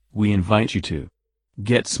we invite you to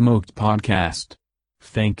Get Smoked Podcast.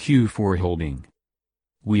 Thank you for holding.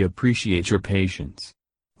 We appreciate your patience.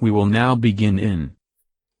 We will now begin in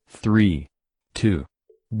 3, 2,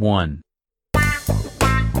 1.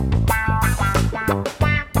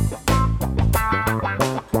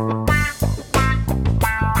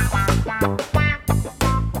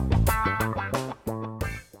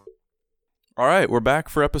 All right, we're back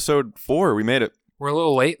for episode 4. We made it. We're a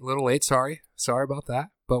little late. Sorry about that,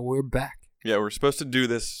 but we're back. Yeah, we're supposed to do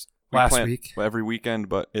this Last week. Every weekend,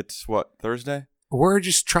 but it's what, Thursday? We're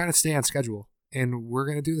just trying to stay on schedule, and we're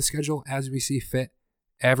going to do the schedule as we see fit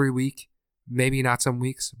every week. Maybe not some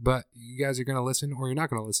weeks, but you guys are going to listen or you're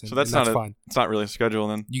not going to listen. So that's fine. It's not really a schedule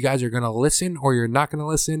then. You guys are going to listen or you're not going to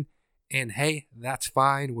listen, and hey, that's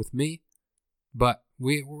fine with me, but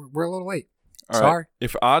we're a little late. All Sorry. Right.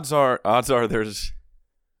 If odds are there's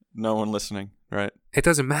no one listening, right? It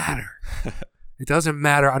doesn't matter. It doesn't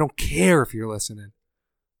matter. I don't care if you're listening.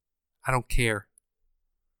 I don't care.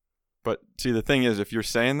 But see, the thing is, if you're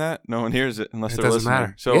saying that, no one hears it unless they're listening.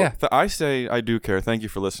 Matter. So yeah. I say I do care. Thank you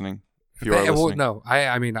for listening. If you are listening. Well, no,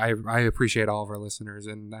 I appreciate all of our listeners,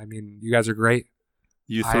 and I mean, you guys are great.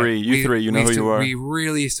 You three, you know who you are. We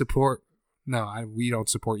really support. No, we don't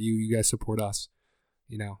support you. You guys support us.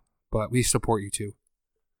 But we support you too.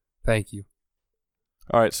 Thank you.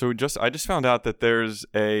 All right, so I just found out that there's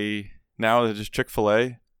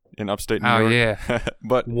Chick-fil-A in upstate New York. Oh yeah,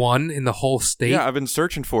 but one in the whole state. Yeah, I've been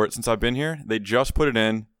searching for it since I've been here. They just put it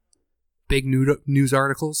in. Big news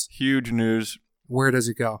articles. Huge news. Where does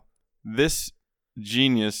it go? This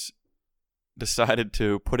genius decided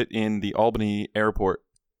to put it in the Albany airport.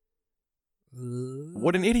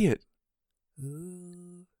 What an idiot!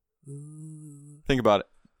 Think about it.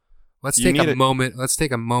 Let's take a moment. Let's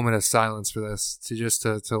take a moment of silence for this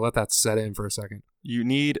to let that set in for a second.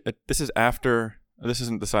 This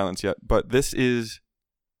isn't the silence yet, but this is.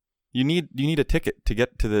 You need a ticket to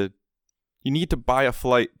get to the. You need to buy a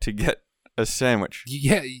flight to get a sandwich.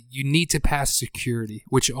 Yeah, you need to pass security,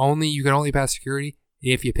 which you can only pass security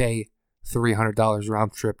if you pay $300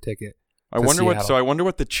 round trip ticket. I wonder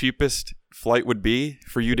what the cheapest flight would be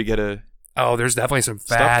for you to get a. Oh, there's definitely some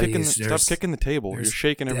fatties. Stop kicking the table. You're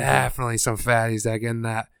shaking everything. Definitely some fatties that get in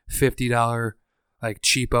that $50 like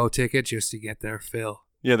cheapo ticket just to get their fill.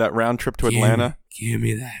 Yeah, that round trip to Atlanta. Give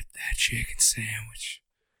me that chicken sandwich.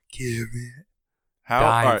 Give me it. All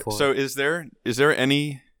right. So is there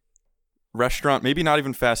any restaurant, maybe not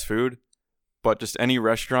even fast food, but just any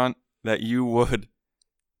restaurant that you would,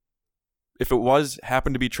 if it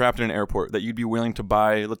happened to be trapped in an airport, that you'd be willing to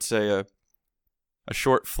buy, let's say a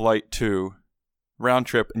short flight to round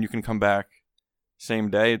trip, and you can come back same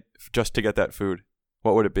day just to get that food?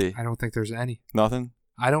 What would it be? I don't think there's any. Nothing?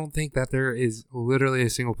 I don't think that there is literally a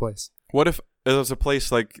single place. What if there was a place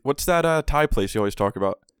like, what's that Thai place you always talk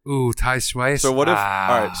about? Ooh, Thai spice. So what if? All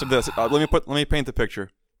right. So let me paint the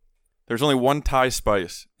picture. There's only one Thai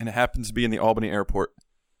spice, and it happens to be in the Albany airport.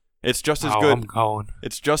 It's just as good. I'm going.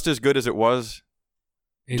 It's just as good as it was.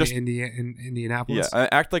 In Indianapolis? Yeah, I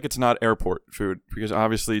act like it's not airport food, because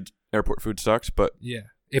obviously airport food sucks, but... Yeah.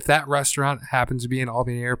 If that restaurant happens to be in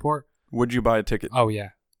Albany Airport... Would you buy a ticket? Oh,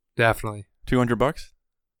 yeah. Definitely. $200?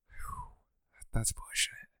 That's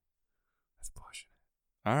pushing it.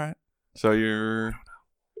 All right. So you're... I don't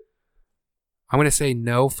know. I'm going to say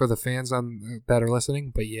no for the fans that are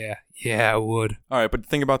listening, but yeah, I would. All right, but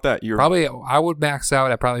think about that. I would max out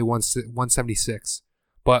at probably 176.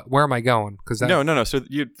 But where am I going? No. So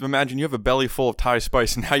you imagine you have a belly full of Thai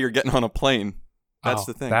spice, and now you're getting on a plane. That's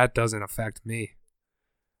the thing. That doesn't affect me.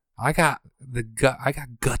 I got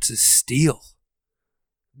guts of steel.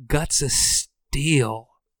 Guts of steel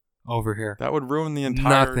over here. That would ruin the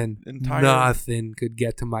entire. Nothing could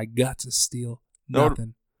get to my guts of steel.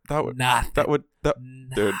 Nothing. Dude.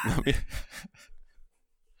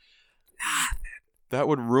 That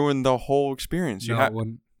would ruin the whole experience. It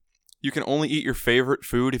wouldn't. You can only eat your favorite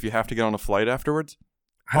food if you have to get on a flight afterwards.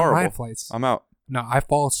 I don't ride flights. I'm out. No, I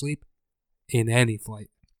fall asleep in any flight.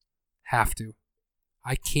 Have to.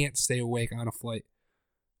 I can't stay awake on a flight.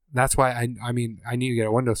 That's why I need to get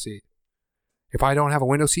a window seat. If I don't have a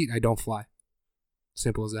window seat, I don't fly.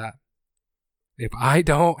 Simple as that. If I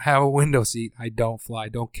don't have a window seat, I don't fly.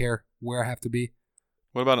 Don't care where I have to be.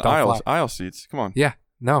 What about aisle seats? Come on. Yeah,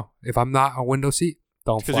 no. If I'm not a window seat,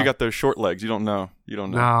 don't fly. Because you got those short legs. You don't know. No. You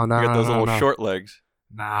got those little short legs.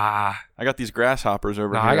 Nah. I got these grasshoppers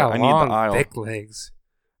over here. I got need the aisle. thick legs.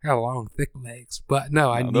 I got long, thick legs. But no,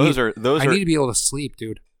 I need to be able to sleep,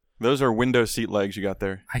 dude. Those are window seat legs you got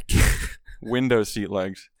there. I can't. Window seat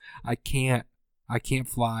legs. I can't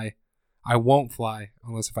fly. I won't fly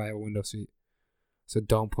unless if I have a window seat. So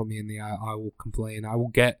don't put me in the aisle. I will complain. I will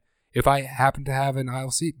get, if I happen to have an aisle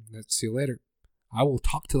seat, see you later. I will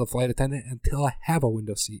talk to the flight attendant until I have a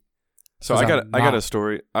window seat. So I got a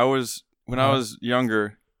story. When I was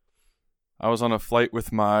younger, I was on a flight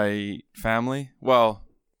with my family. Well,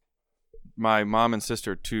 my mom and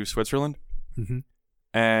sister to Switzerland. Mm-hmm.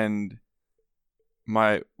 And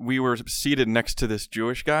we were seated next to this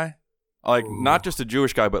Jewish guy. Like, not just a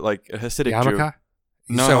Jewish guy, but like a Hasidic yarmulke?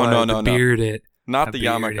 Jew. No. The bearded. Not the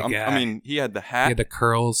yarmulke. I mean, he had the hat. He had the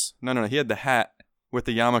curls. No. He had the hat with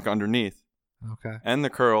the yarmulke underneath. Okay. And the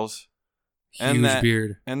curls. Huge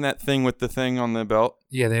beard. And that thing with the thing on the belt.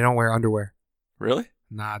 Yeah, they don't wear underwear. Really?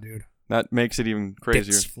 Nah, dude. That makes it even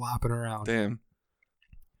crazier. Dicks flopping around. Damn.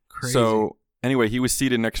 Crazy. So, anyway, he was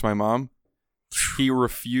seated next to my mom. He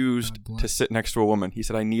refused to sit next to a woman. He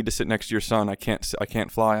said, "I need to sit next to your son. I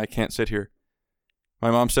can't fly. I can't sit here." My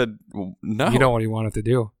mom said, well, "No." You know what he wanted to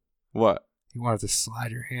do? What? He wanted to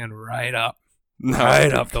slide your hand right up. No,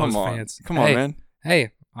 right up those pants. Come on, man.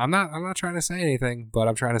 Hey, I'm not trying to say anything, but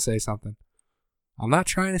I'm trying to say something. I'm not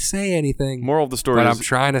trying to say anything. Moral of the story is, I'm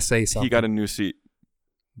trying to say something. He got a new seat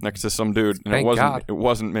next to some dude, and Thank God. It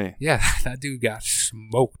wasn't me. Yeah, that dude got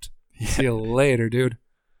smoked. See you later, dude.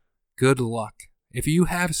 Good luck. If you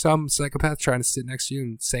have some psychopath trying to sit next to you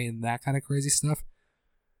and saying that kind of crazy stuff,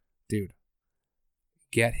 dude,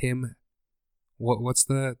 get him. What's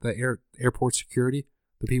the airport security?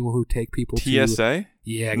 The people who take people to TSA?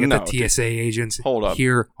 Yeah, get the TSA agents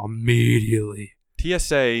here immediately.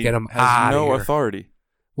 TSA Get them has no here. Authority.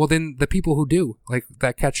 Well, then the people who do, like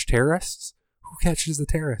that catch terrorists, who catches the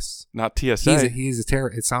terrorists? Not TSA. He's a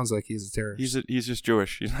terrorist. It sounds like he's a terrorist. He's just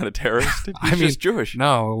Jewish. He's not a terrorist. He's just Jewish.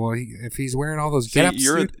 No, well, if he's wearing all those get-ups,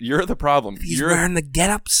 you're the problem. He's wearing the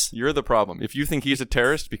get-ups. You're the problem. If you think he's a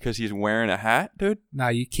terrorist because he's wearing a hat, dude. No,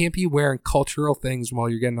 you can't be wearing cultural things while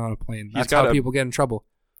you're getting on a plane. That's how people get in trouble.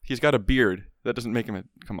 He's got a beard. That doesn't make him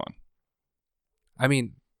come on. I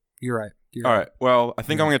mean, you're right. All right. Well, I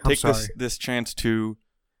think I'm going to take this chance to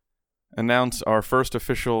announce our first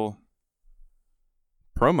official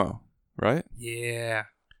promo, right? Yeah.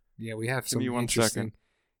 Yeah, we have some interesting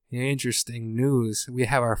news. We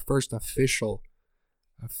have our first official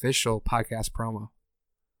podcast promo.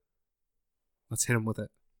 Let's hit him with it.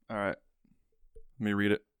 All right. Let me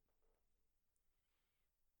read it.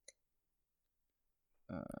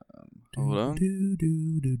 Hold on.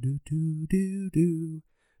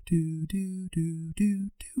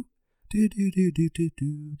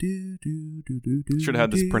 Should have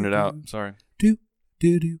had this printed out. Sorry.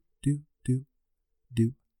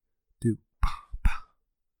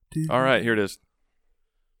 All right, here it is.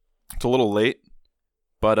 It's a little late,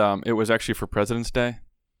 but it was actually for President's Day.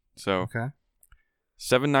 So, okay.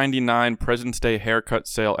 $7.99 President's Day haircut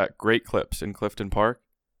sale at Great Clips in Clifton Park.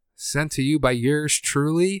 Sent to you by yours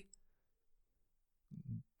truly.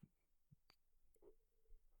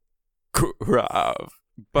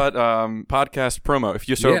 But podcast promo.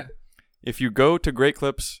 If you go to Great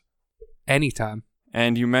Clips anytime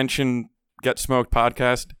and you mention Get Smoked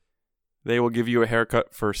Podcast, they will give you a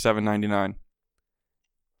haircut for $7.99.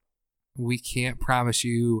 We can't promise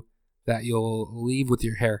you that you'll leave with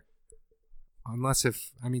your hair. Unless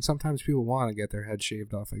sometimes people want to get their head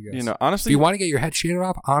shaved off, I guess. You know, honestly, if you want to get your head shaved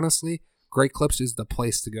off, honestly, Great Clips is the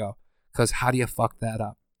place to go. Because how do you fuck that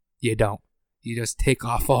up? You don't. You just take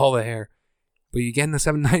off all the hair. But you get in the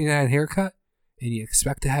 $7.99 haircut, and you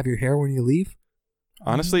expect to have your hair when you leave?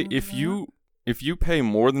 Honestly, if you pay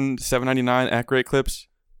more than $7.99 at Great Clips,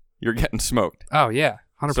 you're getting smoked. Oh, yeah.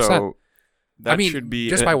 100%. So that should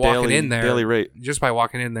be just by walking in there, daily rate. Just by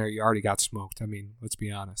walking in there, you already got smoked. I mean, let's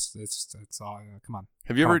be honest. It's all. Come on.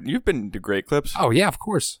 You've been to Great Clips? Oh yeah, of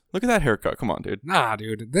course. Look at that haircut. Come on, dude. Nah,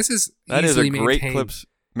 dude. That is a Great Clips.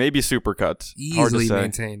 Maybe Supercuts. Easily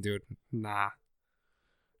maintained, dude. Nah,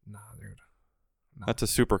 dude. Nah. That's a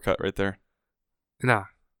supercut right there. Nah.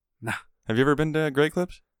 Have you ever been to Great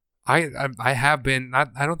Clips? I have been.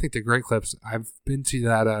 I don't think the Great Clips. I've been to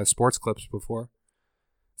that Sports Clips before.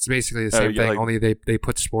 It's basically the same thing, only they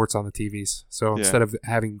put sports on the TVs. So instead of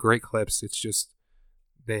having Great Clips, it's just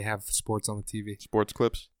they have sports on the TV. Sports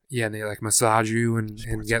Clips? Yeah, and they massage you and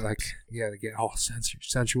get they get all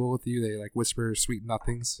sensual with you. They whisper sweet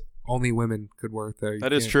nothings. Only women could work there.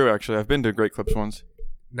 That is true, actually. I've been to Great Clips once.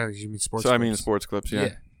 No, you mean sports. So clips. I mean Sports Clips,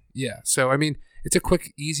 yeah. Yeah. So it's a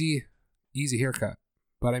quick, easy haircut.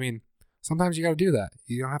 But sometimes you got to do that.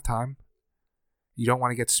 You don't have time. You don't want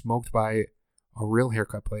to get smoked by a real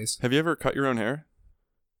haircut place. Have you ever cut your own hair?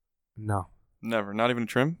 No. Never. Not even a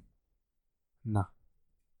trim? No.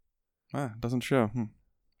 It doesn't show.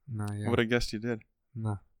 No, yeah. I would have guessed you did.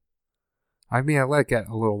 No. I let it get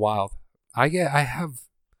a little wild.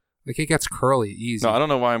 it gets curly easy. No, I don't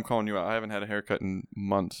know why I'm calling you out. I haven't had a haircut in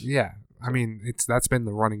months. Yeah. I mean, that's been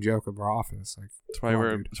the running joke of our office. Like, that's why I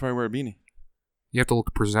wear a beanie. You have to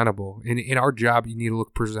look presentable. In our job, you need to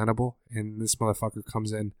look presentable, and this motherfucker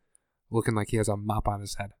comes in looking like he has a mop on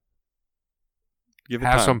his head. Give it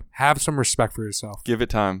time. Have some respect for yourself. Give it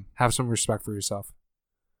time. Have some respect for yourself.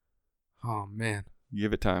 Oh, man.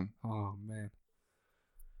 Give it time. Oh, man.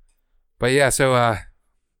 But yeah, so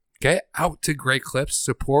get out to Great Clips.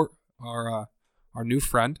 Support our new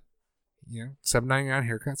friend. You know, $7.99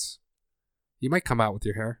 haircuts. You might come out with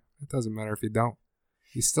your hair. It doesn't matter if you don't.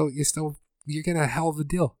 You're getting a hell of a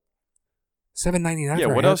deal. $7.99. Yeah,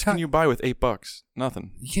 what else can you buy with $8?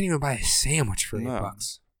 Nothing. You can't even buy a sandwich for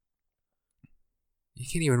 $8. You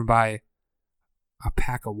can't even buy a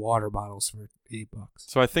pack of water bottles for $8.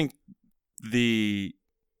 So I think yeah,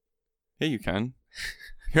 you can.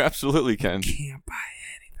 You absolutely can. You can't buy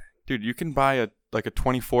anything. Dude, you can buy a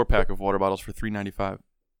 24 pack of water bottles for $3.95.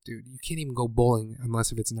 Dude, you can't even go bowling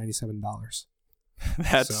unless if it's $97.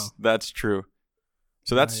 That's true.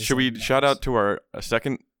 So should we shout out to our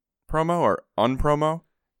second promo or unpromo?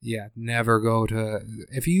 Yeah, never go to,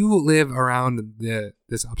 if you live around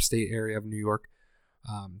this upstate area of New York,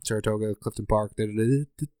 Saratoga, Clifton Park,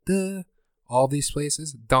 all these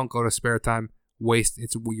places, don't go to Spare Time.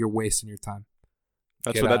 You're wasting your time.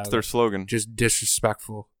 That's their slogan. Just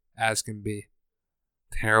disrespectful as can be.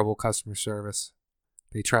 Terrible customer service.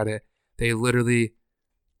 They literally,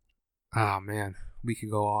 oh man, we could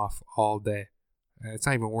go off all day. They're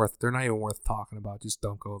not even worth talking about. Just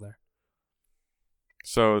don't go there.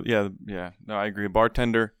 So, yeah, no, I agree.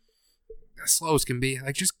 Bartender. As slow as can be.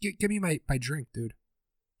 Like, just give me my drink, dude.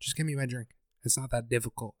 Just give me my drink. It's not that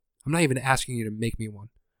difficult. I'm not even asking you to make me one.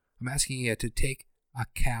 I'm asking you to take a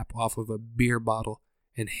cap off of a beer bottle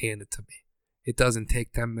and hand it to me. It doesn't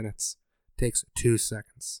take 10 minutes. It takes 2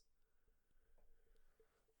 seconds.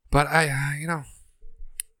 But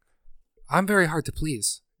I'm very hard to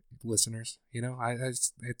please, listeners. You know,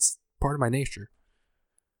 it's part of my nature.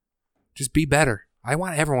 Just be better. I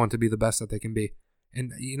want everyone to be the best that they can be.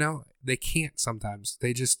 And, you know, they can't sometimes.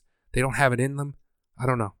 They don't have it in them. I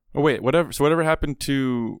don't know. Oh, wait, whatever happened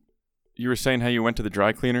to, you were saying how you went to the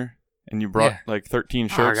dry cleaner and you brought like 13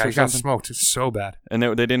 shirts or something? I got smoked. It was so bad. And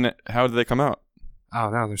they didn't, how did they come out? Oh,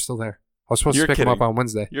 no, they're still there. I was supposed to pick them up on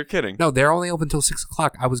Wednesday. You're kidding. No, they're only open until 6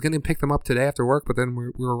 o'clock. I was going to pick them up today after work, but then we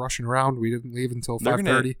were rushing around. We didn't leave until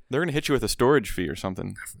 5:30. They're going to hit you with a storage fee or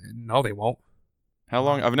something. No, they won't. How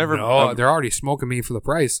long? They're already smoking me for the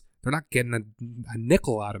price. They're not getting a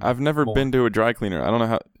nickel out of me. I've never been to a dry cleaner. I don't know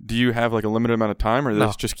how. Do you have like a limited amount of time, or they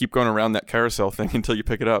just keep going around that carousel thing until you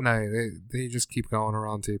pick it up? No, they just keep going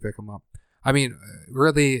around until you pick them up. I mean,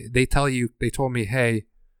 really, they told me, hey,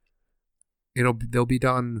 they'll be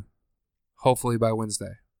done hopefully by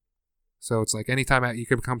Wednesday. So it's like anytime you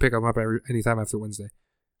could come pick them up anytime after Wednesday.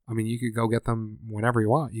 I mean, you could go get them whenever you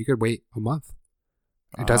want. You could wait a month.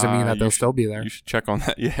 It doesn't mean that they'll still be there. You should check on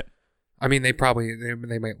that, yeah. I mean, they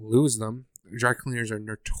might lose them. Dry cleaners are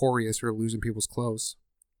notorious for losing people's clothes.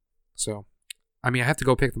 So, I mean, I have to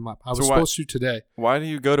go pick them up. I was supposed to today. Why do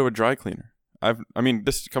you go to a dry cleaner? I mean,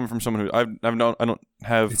 this is coming from someone who I don't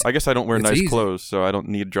have. I guess I don't wear nice clothes, so I don't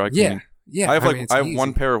need dry cleaning. Yeah. I have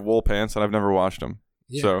one pair of wool pants and I've never washed them.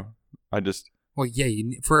 Yeah. So I just. Well, yeah.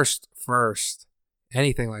 First,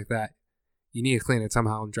 anything like that, you need to clean it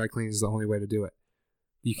somehow, and dry cleaning is the only way to do it.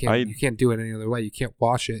 You can't do it any other way. You can't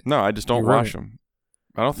wash it. No, I just don't wash them.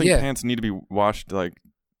 I don't think pants need to be washed like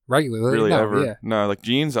regularly. Really ever. Yeah. No, like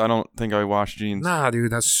jeans. I don't think I wash jeans. Nah,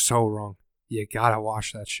 dude, that's so wrong. You gotta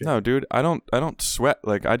wash that shit. No, dude, I don't sweat.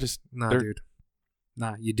 Like I just. Nah, dude.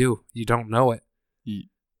 Nah, you do. You don't know it.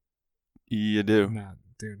 You do. Nah,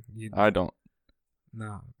 dude. I don't.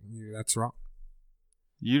 Nah, that's wrong.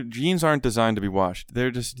 Jeans aren't designed to be washed.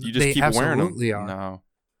 They just keep wearing them. They absolutely are. No.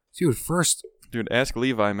 Dude, ask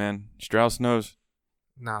Levi, man. Strauss knows.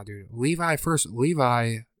 Nah, dude. Levi,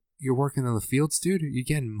 you're working in the fields, dude. You're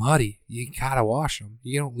getting muddy. You gotta wash them.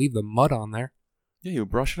 You don't leave the mud on there. Yeah, you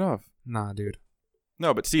brush it off. Nah, dude.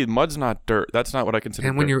 No, but see, mud's not dirt. That's not what I consider.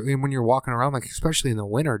 And when you're walking around, like especially in the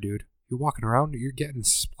winter, dude, you're walking around, you're getting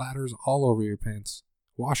splatters all over your pants.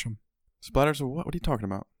 Wash them. Splatters of what? What are you talking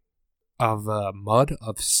about? Of mud,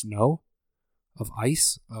 of snow, of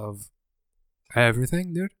ice, of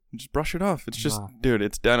everything, dude. Just brush it off. It's just, dude,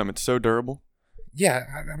 it's denim. It's so durable. Yeah,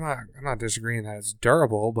 I'm not disagreeing that it's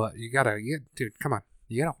durable, but dude, come on.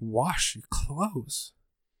 You gotta wash your clothes.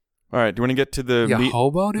 All right, do you want to get to the meat?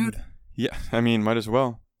 Hobo, dude? Yeah, I mean, might as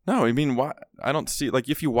well. No, I mean, why? I don't see, like,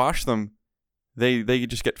 if you wash them, they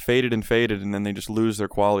just get faded, and then they just lose their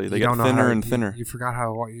quality. They get thinner and thinner. You forgot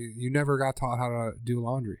how you never got taught how to do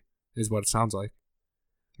laundry, is what it sounds like.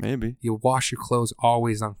 Maybe. You wash your clothes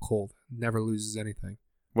always on cold. Never loses anything.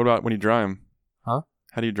 What about when you dry them? Huh?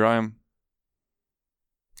 How do you dry them?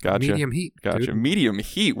 Gotcha. Medium heat. Gotcha. Dude. Medium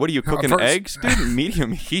heat. What are you cooking? Eggs, dude?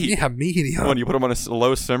 Medium heat. Yeah, medium. What, do you put them on a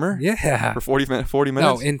low simmer? Yeah. For 40 minutes?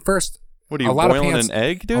 No, and first. What are you, boiling an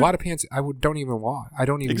egg, dude? A lot of pants don't even wash. I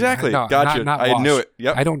don't even. Exactly. No, gotcha. Not I wash. knew it.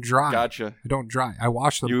 Yep. I don't dry. Gotcha. I don't dry. I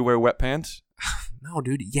wash them. You wear wet pants? No,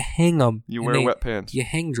 dude. You hang them. You wear wet pants. You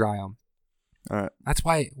hang dry them. All right. That's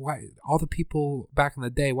why all the people back in the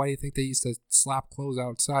day, why do you think they used to slap clothes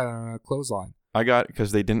outside on a clothesline?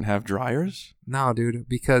 Because they didn't have dryers? No, dude.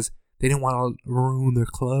 Because they didn't want to ruin their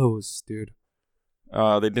clothes, dude.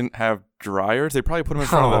 They didn't have dryers? They probably put them in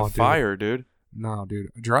front of the fire, dude. No,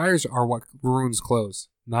 dude. Dryers are what ruins clothes,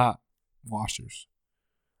 not washers.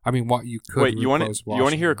 I mean, what you could. Wait, you want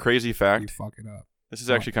to hear a crazy fact? You fuck it up. This is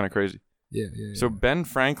actually kind of crazy. Yeah. So Ben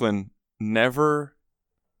Franklin never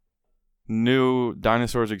knew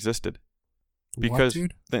dinosaurs existed. Because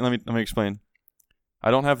what, dude? Let me explain. I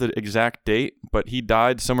don't have the exact date, but he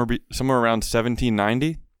died somewhere around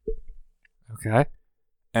 1790. Okay.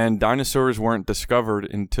 And dinosaurs weren't discovered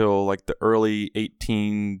until like the early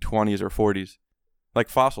 1820s or 40s. Like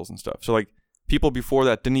fossils and stuff. So like people before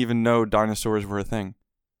that didn't even know dinosaurs were a thing.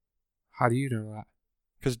 How do you know that?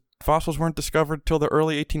 Because fossils weren't discovered till the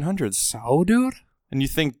early 1800s. So, dude? And you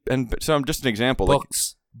think, and so I'm just an example.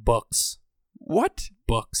 Books. What?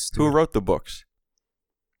 Books, dude. Who wrote the books?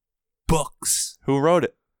 Books. Who wrote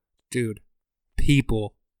it? Dude.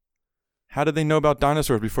 People. How did they know about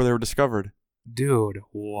dinosaurs before they were discovered? Dude,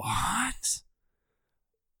 what?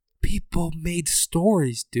 People made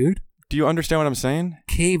stories, dude. Do you understand what I'm saying?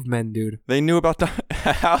 Cavemen, dude. They knew about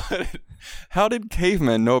how did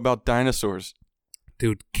cavemen know about dinosaurs?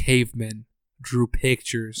 Dude, cavemen drew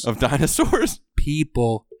pictures of dinosaurs.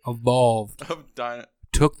 People evolved.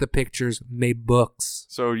 Took the pictures, made books.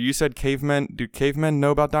 So you said cavemen? Do cavemen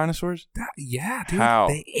know about dinosaurs? Yeah, dude. How?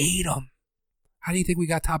 They ate them. How do you think we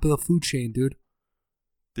got top of the food chain, dude?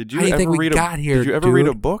 Did you ever read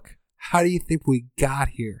a book? How do you think we got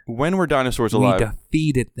here? When were dinosaurs alive? We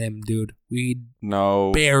defeated them, dude. We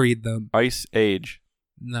No. Buried them. Ice Age.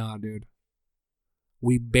 No, dude.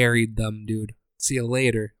 We buried them, dude. See you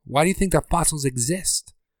later. Why do you think the fossils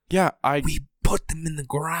exist? Yeah, We put them in the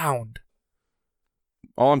ground.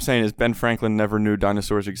 All I'm saying is Ben Franklin never knew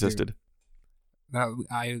dinosaurs existed.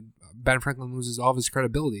 Ben Franklin loses all of his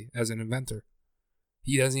credibility as an inventor.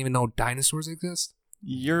 He doesn't even know dinosaurs exist?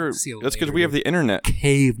 That's because we have the internet.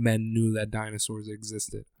 Cavemen knew that dinosaurs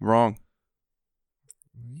existed. Wrong.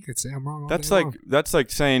 You could say I'm wrong. That's like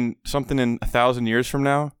saying something in 1,000 years from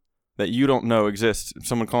now that you don't know exists.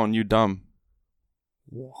 Someone calling you dumb.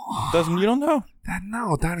 What? You don't know.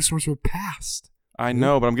 No, dinosaurs were past. I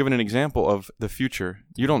know, but I'm giving an example of the future.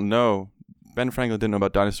 You don't know. Ben Franklin didn't know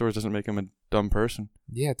about dinosaurs. Doesn't make him a dumb person.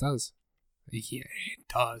 Yeah, it does. Yeah, it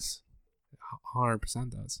does. 100%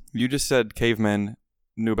 does. You just said cavemen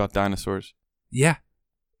knew about dinosaurs. Yeah,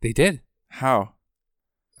 they did. How?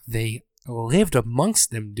 They lived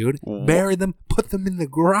amongst them, dude. What? Buried them, put them in the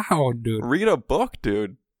ground, dude. Read a book,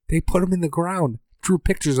 dude. They put them in the ground. Drew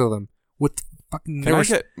pictures of them with fucking. I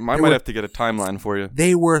might have to get a timeline for you.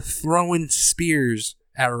 They were throwing spears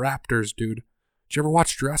at raptors, dude. Did you ever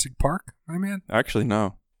watch Jurassic Park, my man? Actually,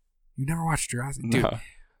 no. You never watched Jurassic? No. Dude,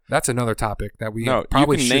 that's another topic that we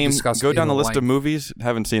probably should discuss. Go down the list of movies.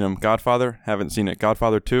 Haven't seen them. Godfather. Haven't seen it.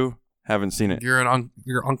 Godfather 2. Haven't seen it.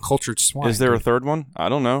 You're uncultured swine. Is there dude. a third one? I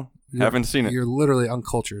don't know. Haven't seen it. You're literally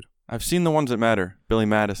uncultured. I've seen the ones that matter. Billy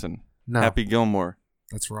Madison. No. Happy Gilmore.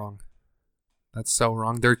 That's wrong. That's so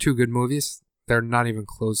wrong. They're two good movies. They're not even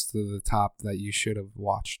close to the top that you should have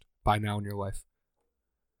watched by now in your life.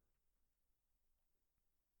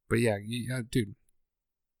 But yeah, dude.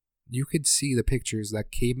 You could see the pictures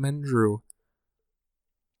that cavemen drew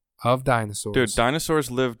of dinosaurs. Dude, dinosaurs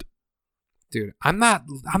lived. Dude, I'm not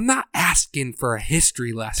asking for a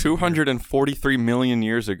history lesson. 243 million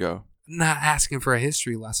years ago. I'm not asking for a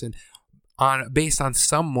history lesson based on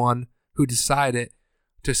someone who decided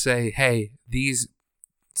to say, "Hey, this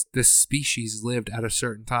species lived at a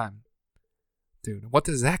certain time." Dude, what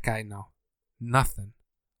does that guy know? Nothing.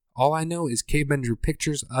 All I know is cavemen drew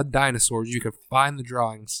pictures of dinosaurs. You can find the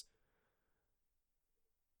drawings.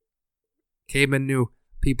 Cavemen knew.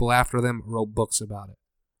 People after them wrote books about it.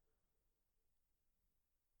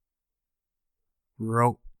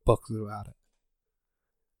 Wrote books about it.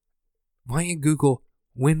 Why don't you Google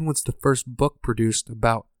when was the first book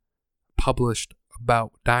published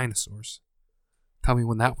about dinosaurs? Tell me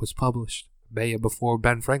when that was published. bet you before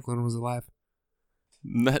Ben Franklin was alive.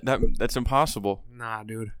 That's impossible. Nah,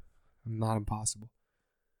 dude. Not impossible.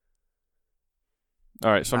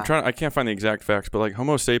 All right, so I can't find the exact facts, but like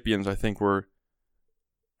Homo sapiens, I think were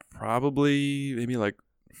probably maybe like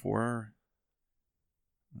 4.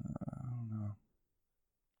 I don't know.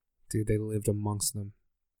 Dude, they lived amongst them.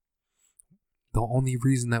 The only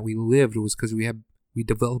reason that we lived was because we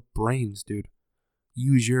developed brains, dude.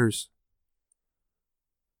 Use yours.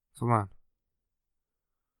 Come on.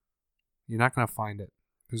 You're not gonna find it.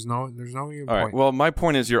 There's no even All point. right. Well, my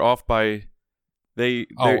point is you're off by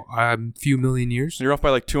a few million years. You're off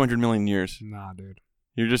by like 200 million years. Nah, dude.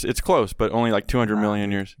 It's close, but only like 200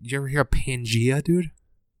 million years. Did you ever hear of Pangea, dude?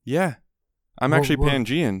 Yeah. I'm actually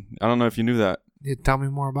Pangean. I don't know if you knew that. Yeah, tell me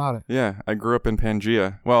more about it. Yeah, I grew up in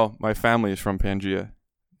Pangea. Well, my family is from Pangea.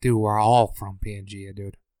 Dude, we're all from Pangea,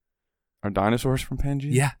 dude. Are dinosaurs from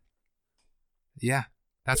Pangea? Yeah. Yeah,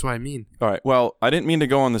 that's what I mean. All right, well, I didn't mean to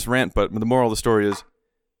go on this rant, but the moral of the story is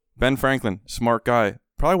Ben Franklin, smart guy,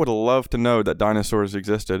 probably would have loved to know that dinosaurs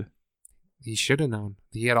existed. He should have known.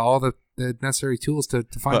 He had all the necessary tools to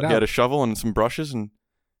find out. He had a shovel and some brushes and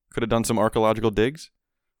could have done some archaeological digs.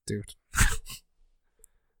 Dude.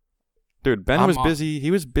 Dude, Ben was busy.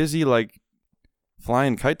 He was busy, like,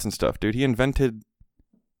 flying kites and stuff, dude. He invented,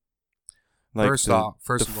 like, first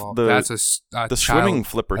of all, that's the swimming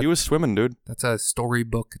flipper. He was swimming, dude. That's a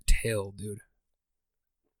storybook tale, dude.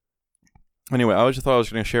 Anyway, I just thought I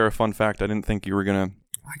was going to share a fun fact. I didn't think you were going to...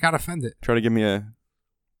 I got offended. Try to give me a...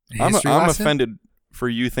 I'm offended for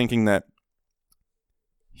you thinking that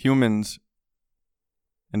humans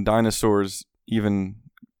and dinosaurs even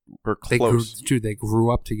were close. They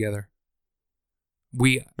grew up together.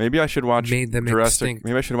 Maybe I should watch made them Jurassic. extinct.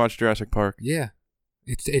 Maybe I should watch Jurassic Park. Yeah,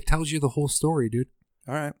 it tells you the whole story, dude.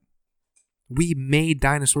 All right. We made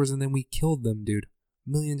dinosaurs and then we killed them, dude.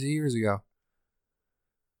 Millions of years ago.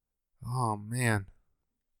 Oh man.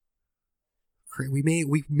 We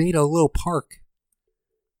made a little park.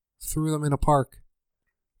 Threw them in a park.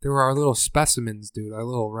 They were our little specimens, dude. Our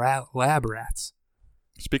little lab rats.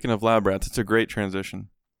 Speaking of lab rats, it's a great transition.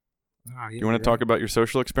 Oh, yeah, you want to talk about your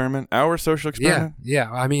social experiment? Our social experiment?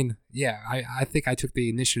 Yeah. I mean, yeah. I think I took the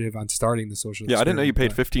initiative on starting the social experiment. Yeah, I didn't know you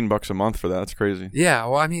paid $15 a month for that. That's crazy. Yeah,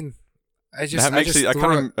 well, I mean,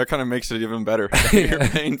 that kind of makes it even better. You're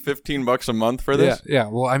paying $15 a month for this? Yeah.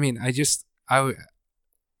 Well, I mean,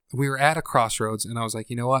 we were at a crossroads, and I was like,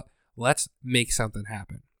 you know what? Let's make something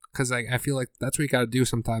happen. Because I feel like that's what you got to do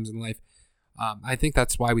sometimes in life. I think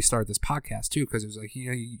that's why we started this podcast, too, because it was like,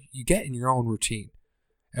 you get in your own routine.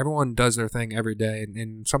 Everyone does their thing every day,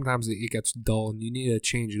 and sometimes it gets dull, and you need to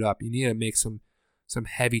change it up. You need to make some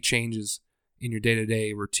heavy changes in your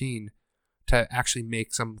day-to-day routine to actually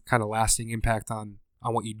make some kind of lasting impact on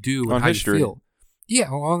what you do and on how history. you feel. Yeah,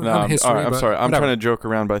 on history. All right, I'm sorry. I'm whatever. trying to joke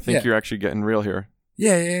around, but I think you're actually getting real here.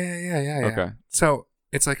 Yeah. Okay. So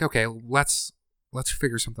it's like, okay, let's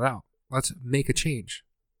figure something out. Let's make a change.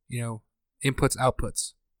 Inputs,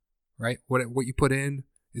 outputs, right? What you put in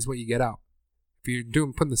is what you get out. If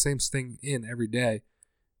you're putting the same thing in every day,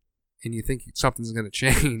 and you think something's going to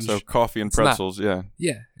change, so coffee and pretzels,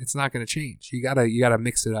 it's not going to change. You gotta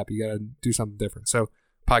mix it up. You gotta do something different. So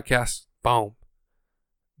podcast, boom.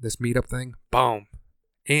 This meetup thing, boom.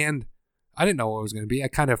 And I didn't know what it was going to be. I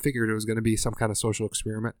kind of figured it was going to be some kind of social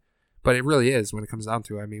experiment, but it really is when it comes down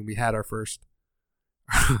to it. I mean, we had our first,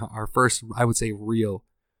 I would say, real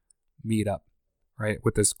meetup, right,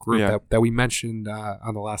 with this group that we mentioned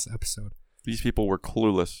on the last episode. These people were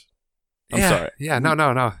clueless. I'm sorry. Yeah,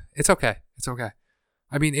 no. It's okay.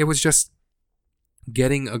 I mean, it was just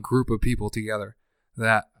getting a group of people together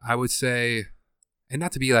that I would say, and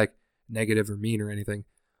not to be like negative or mean or anything,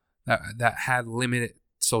 that had limited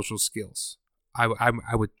social skills. I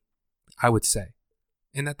would say,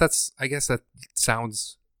 and that's, I guess that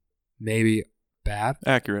sounds maybe bad,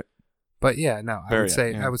 accurate, but yeah, no, I would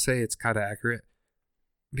say it's kind of accurate,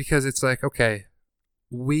 because it's like, okay,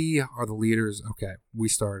 we are the leaders. Okay, we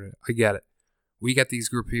started. I get it. We get these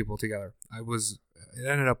group of people together. It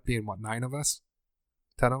ended up being, what, 9 of us?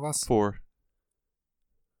 10 of us? 4.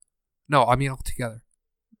 No, I mean all together.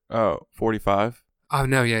 Oh, 45? Oh,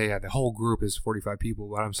 no, yeah. The whole group is 45 people,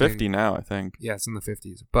 but I'm saying 50 now, I think. Yeah, it's in the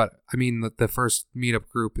 50s. But, I mean, the first meetup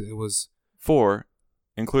group, it was 4,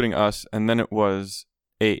 including us, and then it was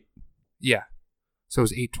 8. Yeah. So it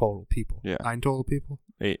was 8 total people. Yeah. 9 total people?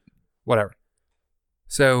 8. Whatever.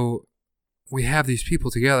 So we have these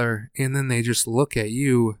people together, and then they just look at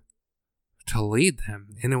you to lead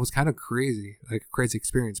them, and it was kind of crazy, like a crazy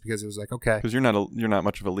experience, because it was like, okay, because you're not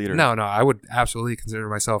much of a leader. No, I would absolutely consider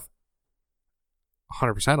myself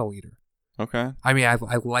 100% a leader. Okay. I mean, I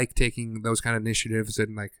like taking those kind of initiatives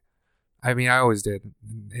and like, I mean, I always did.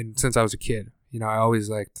 And since I was a kid, you know, I always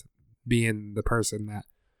liked being the person that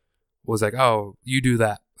was like, oh, you do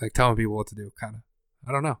that. Like telling people what to do, kind of.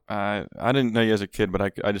 I don't know. I didn't know you as a kid, but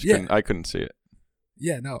I just couldn't see it.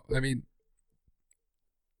 Yeah, no. I mean,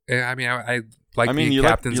 I like being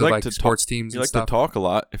captains of like sports teams and stuff. You like to talk a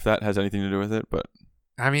lot, if that has anything to do with it, but...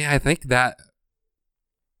 I mean, I think that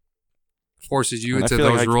forces you into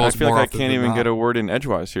those rules. I feel like I can't even get a word in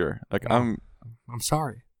edgewise here. Like I'm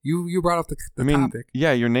sorry. You brought up the topic.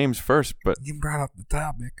 Yeah, your name's first, but you brought up the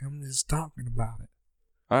topic. I'm just talking about it.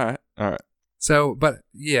 All right. So, but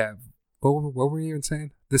yeah, what were you even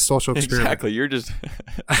saying? This social experiment. Exactly. You're just.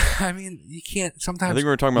 I mean, you can't. Sometimes I think we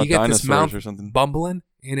were talking about dinosaurs or something. Bumbling,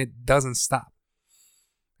 and it doesn't stop,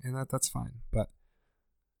 and that's fine. But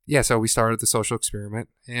yeah, so we started the social experiment,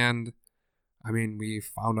 and I mean, we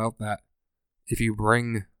found out that if you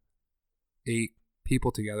bring 8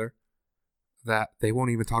 people together, that they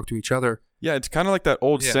won't even talk to each other. Yeah, it's kind of like that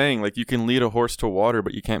old saying, like you can lead a horse to water,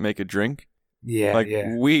 but you can't make it drink. Yeah, like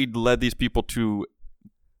we led these people to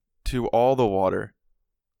all the water,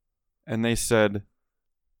 and they said,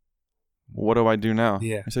 "What do I do now?"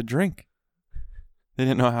 Yeah, I said, "Drink." They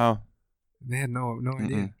didn't know how. They had no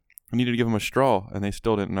idea. I needed to give them a straw, and they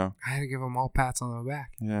still didn't know. I had to give them all pats on the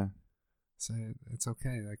back. Yeah, so it's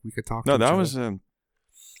okay. Like we could talk. No, to each that other. was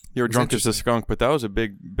you were drunk as a skunk, but that was a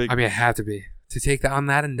big. I mean, it had to be to take on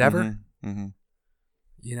that endeavor. Mm-hmm.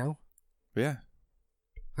 You know. Yeah.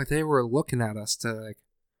 Like they were looking at us to like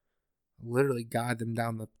literally guide them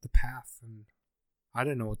down the path, and I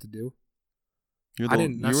didn't know what to do. You were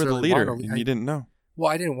the leader, and you didn't know. Well,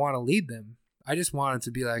 I didn't want to lead them. I just wanted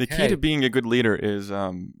to be like, the key to being a good leader is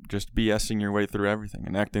just BSing your way through everything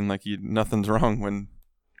and acting like nothing's wrong when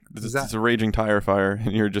it's a raging tire fire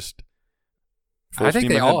and you're just. I think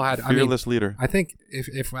they all had fearless leader. I think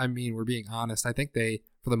if I mean we're being honest, I think they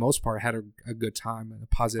for the most part had a good time and a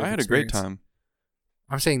positive. I had experience. a great time.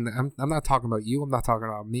 I'm saying that I'm not talking about you. I'm not talking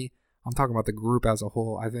about me. I'm talking about the group as a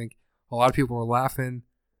whole. I think a lot of people were laughing.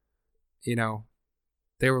 You know,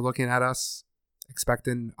 they were looking at us,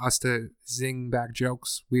 expecting us to zing back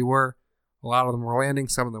jokes. We were. A lot of them were landing.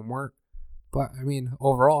 Some of them weren't. But, I mean,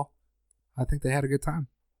 overall, I think they had a good time.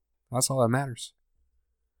 That's all that matters.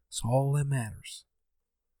 That's all that matters.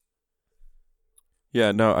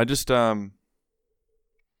 Yeah, no, I just, I'm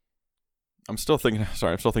still thinking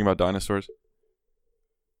about dinosaurs.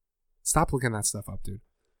 Stop looking that stuff up, dude.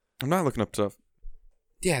 I'm not looking up stuff.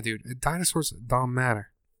 Yeah, dude. Dinosaurs don't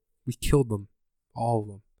matter. We killed them. All of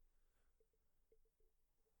them.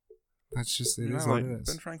 That's just, it is what it is.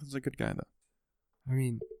 Ben Franklin's a good guy, though. I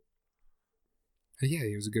mean, yeah,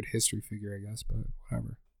 he was a good history figure, I guess, but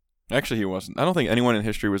whatever. Actually, he wasn't. I don't think anyone in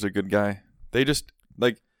history was a good guy. They just,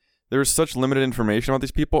 like, there was such limited information about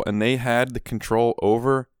these people, and they had the control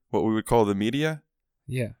over what we would call the media.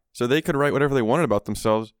 Yeah. So they could write whatever they wanted about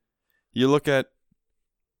themselves. You look at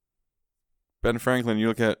Ben Franklin, you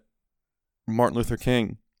look at Martin Luther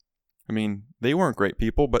King. I mean, they weren't great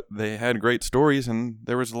people, but they had great stories, and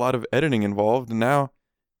there was a lot of editing involved. And now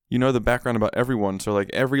you know the background about everyone, so like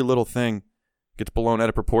every little thing gets blown out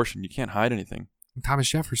of proportion. You can't hide anything. Thomas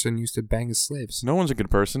Jefferson used to bang his slaves. No one's a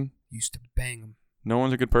good person. Used to bang them. No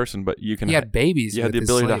one's a good person, but you can. He had babies. You had the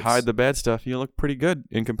ability to hide the bad stuff. You look pretty good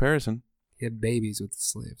in comparison. He had babies with the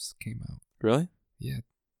slaves. Came out. Really? Yeah.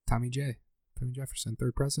 Tommy Jefferson,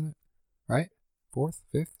 3rd president, right? 4th,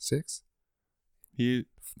 5th, 6th. He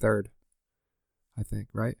 3rd, I think.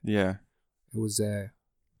 Right? Yeah. It was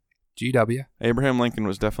GW. Abraham Lincoln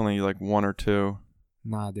was definitely like 1 or 2.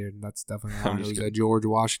 Nah, dude, that's definitely wrong. It was George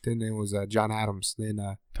Washington. It was John Adams.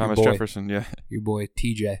 Then Thomas Jefferson. Yeah. Your boy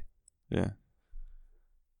TJ. Yeah.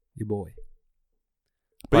 Your boy.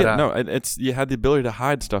 But yeah, no, it's you had the ability to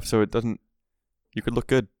hide stuff, so it doesn't. You could look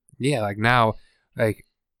good. Yeah, like now, like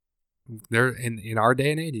they're in our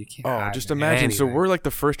day and age, you can't. Oh, just imagine. Anything. So we're like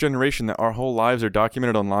the first generation that our whole lives are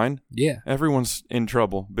documented online. Yeah. Everyone's in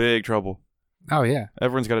trouble, big trouble. Oh yeah.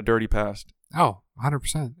 Everyone's got a dirty past. Oh,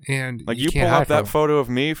 100%. And like you pull up that photo of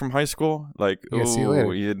me from high school, like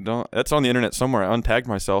you don't. That's on the internet somewhere. I untagged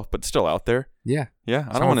myself, but it's still out there. Yeah. Yeah,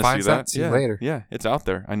 I don't want to see that. See later. Yeah, it's out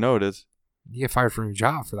there. I know it is. You get fired from your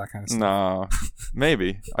job for that kind of stuff. No,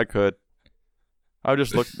 maybe I could. I would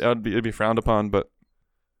just look. It'd be frowned upon, but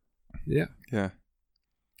yeah,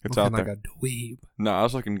 it's looking out there. Like a dweeb. No, I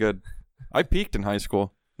was looking good. I peaked in high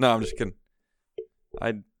school. No, I'm just kidding.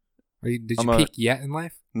 Did you peak yet in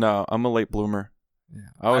life? No, I'm a late bloomer. Yeah,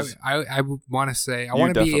 I want to say I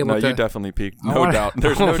want to be able to. No, you definitely peaked. No doubt.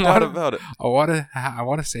 There's no doubt about it. I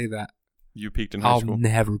want to say that you peaked in high school. I'll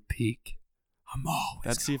never peak. I'm always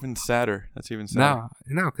That's going even up. sadder.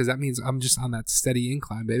 No, because that means I'm just on that steady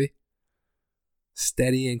incline, baby.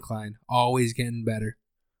 Steady incline. Always getting better.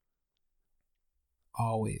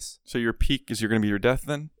 Always. So your peak is you're going to be your death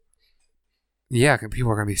then? Yeah, 'cause people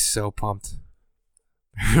are going to be so pumped.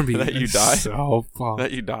 They're gonna be That you die? So pumped.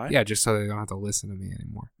 That you die? Yeah, just so they don't have to listen to me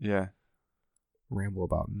anymore. Yeah. Ramble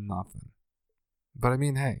about nothing. But I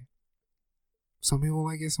mean, hey, some people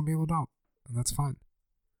like it, some people don't, and that's fine.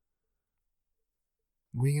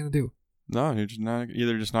 What are you gonna do? No, you're just not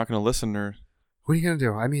going to listen or. What are you gonna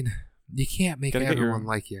do? I mean, you can't make Gotta get everyone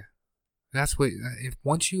like you. That's what. If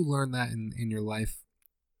once you learn that in your life,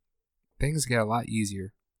 things get a lot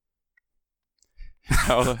easier.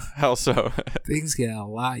 How so? Things get a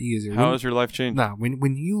lot easier. How has your life changed? No,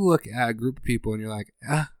 when you look at a group of people and you're like,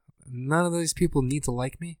 none of these people need to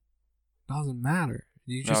like me. Doesn't matter.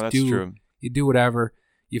 You just that's do. True. You do whatever.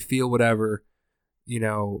 You feel whatever. You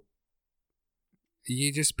know.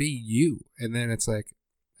 You just be you, and then it's like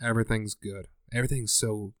everything's good. Everything's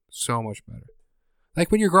so much better.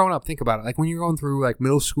 Like when you're growing up, think about it. Like when you're going through like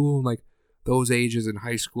middle school and like those ages in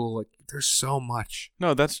high school, like there's so much.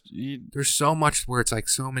 No, there's so much where it's like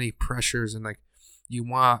so many pressures and like you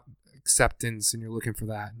want acceptance and you're looking for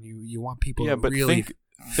that and you want people to really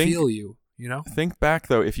feel you. You know. Think back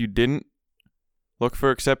though. If you didn't look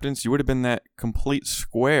for acceptance, you would have been that complete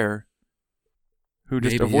square who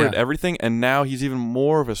just avoided everything, and now he's even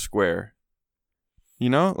more of a square. You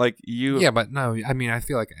know, like you. Yeah, but no, I mean, I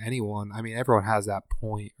feel like everyone has that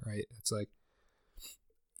point, right? It's like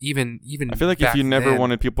even. I feel like if you never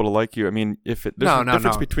wanted people to like you, I mean, there's a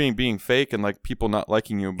difference between being fake and like people not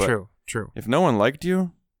liking you. But true. If no one liked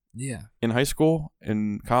you, yeah, in high school,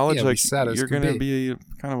 in college, like you're gonna be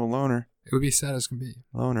kind of a loner. It would be sad as can be.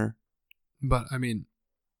 Loner. But I mean,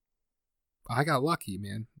 I got lucky,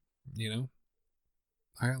 man. You know.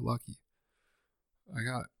 I got lucky.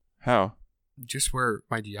 How? Just where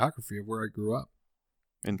my geography of where I grew up.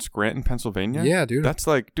 In Scranton, Pennsylvania? Yeah, dude. That's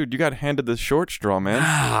like, dude, you got handed the short straw, man.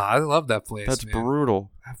 I love that place. That's man.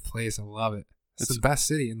 brutal. That place, I love it. It's the best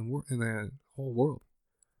city in the whole world.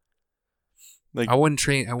 Like I wouldn't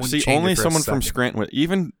change only someone from Scranton,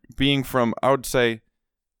 even being from, I would say,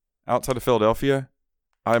 outside of Philadelphia.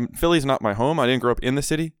 Philly's not my home. I didn't grow up in the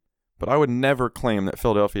city, but I would never claim that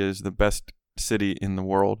Philadelphia is the best city in the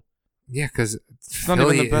world. Yeah, because it's not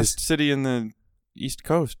even the best city in the East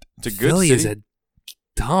Coast. It's a good Philly city. Is a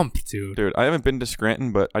dump, dude. Dude, I haven't been to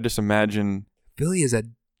Scranton, but I just imagine Philly is a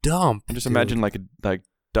dump. I just imagine like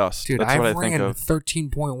dust. Dude, That's what I think of.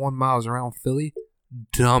 13.1 miles around Philly.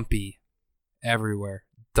 Dumpy everywhere.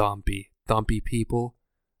 Dumpy people.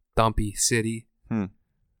 Dumpy city.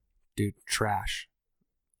 Dude, trash.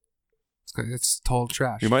 It's total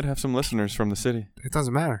trash. You might have some listeners from the city. It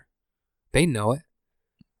doesn't matter. They know it.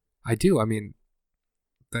 I do. I mean,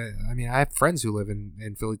 I have friends who live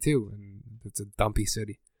in Philly too, and it's a dumpy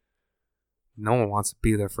city. No one wants to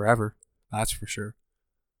be there forever. That's for sure.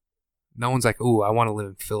 No one's like, ooh, I want to live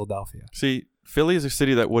in Philadelphia. See, Philly is a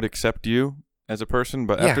city that would accept you as a person,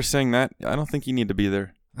 but after saying that, I don't think you need to be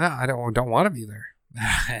there. No, I don't want to be there.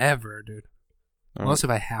 Ever, dude. Unless if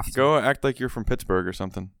I have to. Go act like you're from Pittsburgh or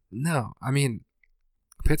something. No, I mean,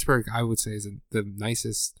 Pittsburgh, I would say, is the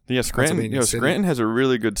nicest. Yeah, Scranton. Scranton has a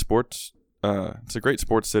really good sports. It's a great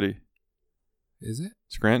sports city. Is it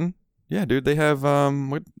Scranton? Yeah, dude. They have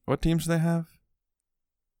what teams do they have?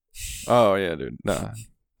 Oh yeah, dude. Nah,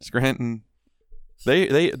 Scranton.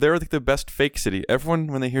 They're like the best fake city. Everyone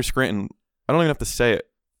when they hear Scranton, I don't even have to say it.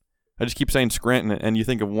 I just keep saying Scranton, and you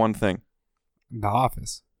think of one thing. The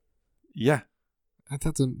Office. Yeah. That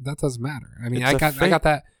doesn't matter. I mean, I got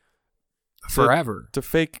that forever. It's a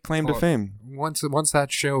fake claim to fame. Once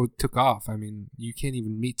that show took off, I mean, you can't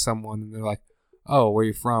even meet someone and they're like, "Oh, where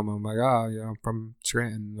you from?" I'm like, "Oh, yeah, I'm from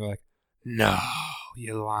Scranton." And they're like, "No,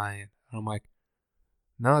 you're lying." And I'm like,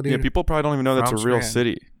 "No, dude." Yeah, people probably don't even know that's a real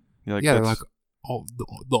city. They're like, "Oh, the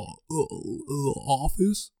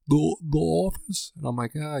office, the office," and I'm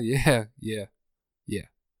like, "Oh, yeah.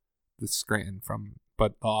 The Scranton from."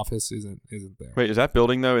 But the Office isn't there. Wait, is that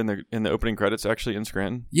building though in the opening credits actually in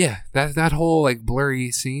Scranton? Yeah, that whole like blurry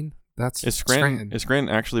scene. Is Scranton. Is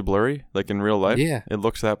Scranton actually blurry, like in real life? Yeah, it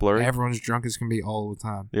looks that blurry. Everyone's drunk as can be all the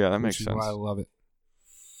time. Yeah, that makes sense. Which is why I love it.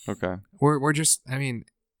 Okay, we're just. I mean,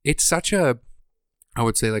 it's such a, I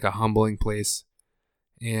would say like a humbling place,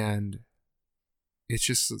 and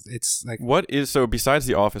it's like what is so besides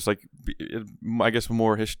the Office, like I guess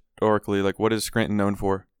more historically, like what is Scranton known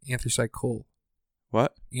for? Anthracite coal.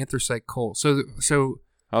 What? Anthracite coal. So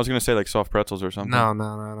I was gonna say like soft pretzels or something.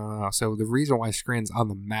 No. So the reason why Scranton's on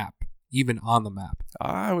the map, even on the map,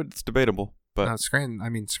 it's debatable. But no,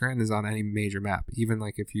 Scranton is on any major map. Even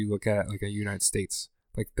like if you look at like a United States,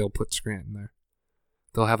 like they'll put Scranton there.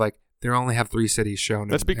 They'll have like they only have 3 cities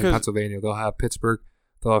shown in Pennsylvania. They'll have Pittsburgh,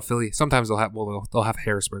 they'll have Philly. Sometimes they'll have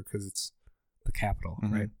Harrisburg because it's the capital,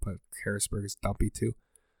 right? But Harrisburg is dumpy too.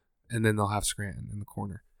 And then they'll have Scranton in the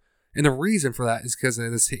corner. And the reason for that is because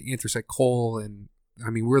of this anthracite coal, and I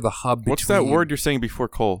mean we're the hub. What's that word you're saying before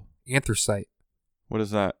coal? Anthracite. What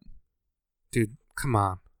is that? Dude, come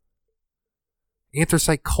on.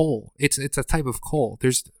 Anthracite coal. It's a type of coal.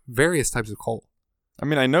 There's various types of coal. I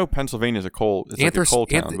mean, I know Pennsylvania's a coal. It's like a coal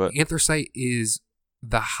town, but anthracite is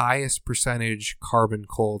the highest percentage carbon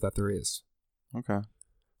coal that there is. Okay.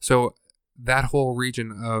 So that whole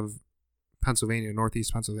region of Pennsylvania,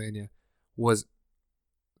 northeast Pennsylvania, was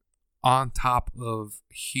on top of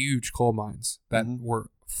huge coal mines that were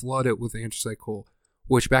flooded with anthracite coal,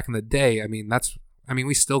 which back in the day, I mean,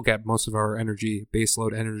 we still get most of our energy,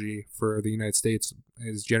 baseload energy for the United States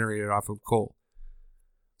is generated off of coal.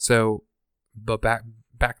 So, but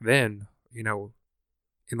back then, you know,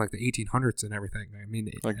 in like the 1800s and everything, I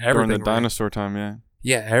mean, like during the dinosaur time, yeah.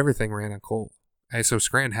 Yeah, everything ran on coal. And so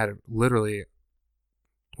Scranton had literally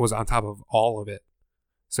was on top of all of it.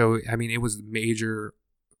 So, I mean, it was a major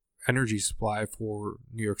energy supply for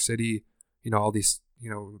New York City, you know, all these, you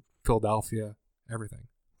know, Philadelphia, everything.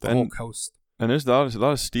 The whole coast. And there's a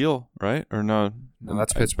lot of steel, right? Or no? No,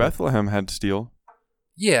 that's Pittsburgh. Bethlehem had steel.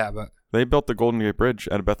 Yeah, but they built the Golden Gate Bridge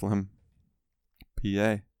out of Bethlehem,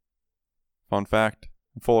 PA. Fun fact.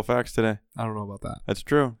 I'm full of facts today. I don't know about that. That's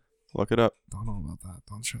true. Look it up. Don't know about that.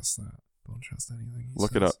 Don't trust that. Don't trust anything he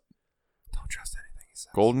Look says. it up. Don't trust anything he says.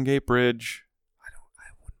 Golden Gate Bridge. I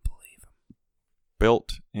wouldn't believe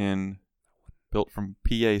him. Built from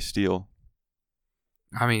PA steel.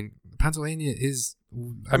 I mean, Pennsylvania is.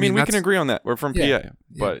 I mean, we can agree on that. We're from PA,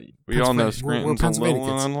 but we all know Scranton's a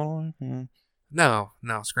little. No,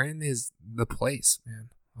 Scranton is the place, man.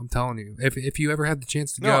 I'm telling you. If you ever had the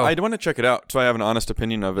chance to go, no, I want to check it out, so I have an honest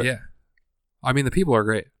opinion of it. Yeah, I mean the people are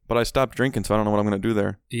great, but I stopped drinking, so I don't know what I'm going to do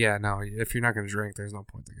there. Yeah, no. If you're not going to drink, there's no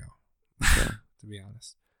point to go. Okay. To be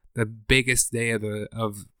honest, the biggest day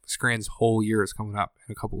of Scranton's whole year is coming up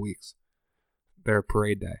in a couple weeks. Their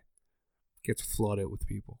parade day gets flooded with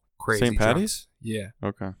people. Crazy. St. Patty's? Yeah.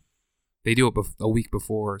 Okay. They do it a week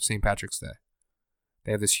before St. Patrick's Day.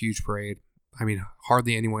 They have this huge parade. I mean,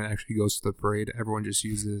 hardly anyone actually goes to the parade. Everyone just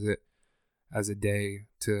uses it as a day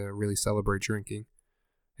to really celebrate drinking,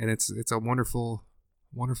 and it's a wonderful,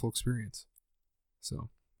 wonderful experience. So,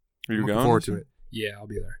 are you looking going? Forward to it. Yeah, I'll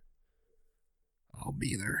be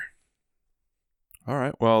there. All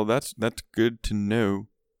right. Well, that's good to know.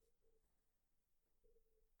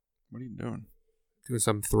 What are you doing? Doing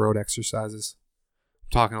some throat exercises. I'm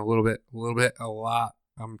talking a little bit, a lot.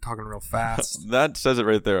 I'm talking real fast. That says it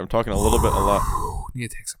right there. I'm talking a little bit, a lot.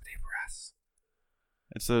 Need to take some deep breaths.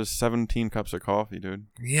 It's those 17 cups of coffee, dude.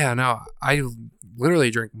 Yeah, no. I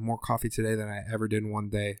literally drank more coffee today than I ever did in one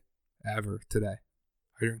day, ever today.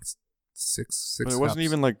 I drank six But it wasn't cups.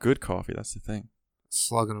 even like good coffee. That's the thing.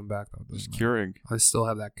 Slugging them back though. Just Keurig. I still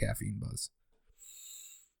have that caffeine buzz.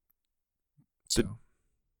 So.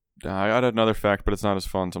 I got another fact, but it's not as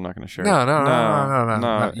fun, so I'm not going to share it.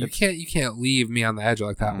 No. You can't leave me on the edge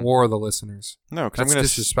like that, or the listeners. No, because that's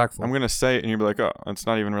disrespectful. I'm going to say it, and you'll be like, "Oh, it's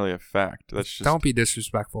not even really a fact." That's just. Don't be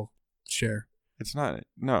disrespectful. Share. It's not.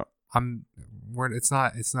 No. It's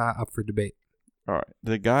not up for debate. All right.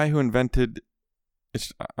 The guy who invented.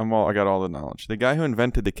 I got all the knowledge. The guy who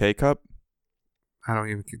invented the K-cup.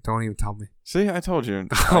 Don't even tell me. See, I told you.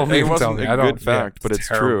 It wasn't a good fact, but it's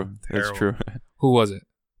true. Terrible. It's true. Who was it?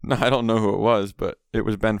 No, I don't know who it was, but it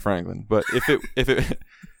was Ben Franklin. But if it,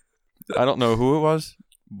 I don't know who it was,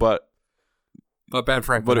 but Ben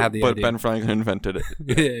Franklin had the idea. But Ben Franklin invented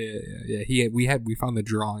it. Yeah. We found the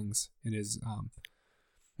drawings in his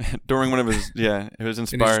during one of his it was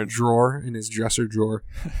inspired in his dresser drawer.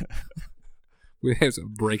 We have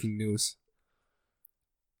some breaking news.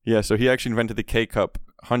 Yeah, so he actually invented the K-cup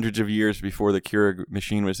hundreds of years before the Keurig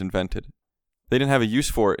machine was invented. They didn't have a use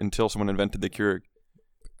for it until someone invented the Keurig.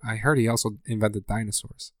 I heard he also invented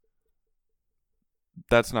dinosaurs.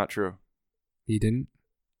 That's not true. He didn't?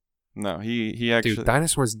 No, he actually. Dude,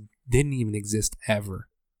 dinosaurs didn't even exist ever.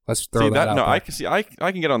 Let's throw that out. No, there.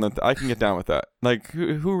 I can get on that. I can get down with that. Like,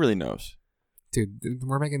 who really knows? Dude,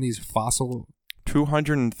 we're making these fossil.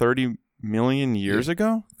 230 million years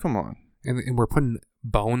ago? Come on. And we're putting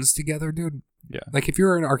bones together, dude. Yeah. Like, if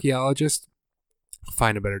you're an archaeologist,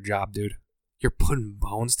 find a better job, dude. You're putting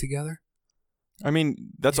bones together? I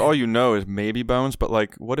mean, that's all you know is maybe bones, but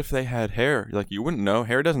like, what if they had hair? Like, you wouldn't know.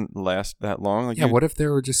 Hair doesn't last that long. Like, what if they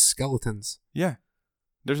were just skeletons? Yeah.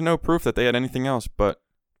 There's no proof that they had anything else but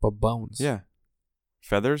bones. Yeah.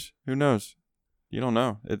 Feathers? Who knows? You don't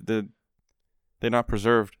know. They're not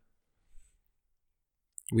preserved.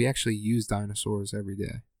 We actually use dinosaurs every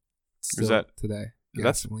day. Still Is that today?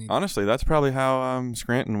 Gasoline. That's probably how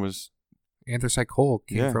Scranton was. Anthracite coal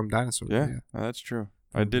came from dinosaurs. Yeah, that's true.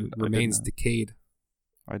 Remains decayed.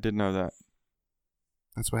 I did know that.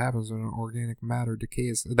 That's what happens when organic matter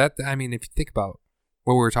decays. If you think about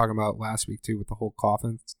what we were talking about last week too, with the whole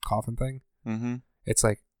coffin thing. Mm-hmm. It's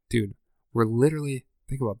like, dude, we're literally,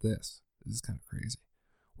 think about this. This is kind of crazy.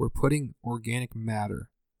 We're putting organic matter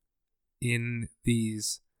in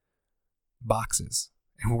these boxes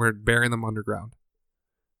and we're burying them underground.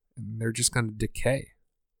 And they're just going to decay.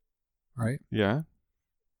 Right? Yeah.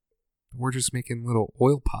 We're just making little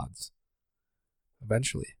oil pods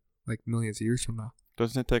eventually, like millions of years from now.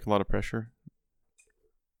 Doesn't it take a lot of pressure?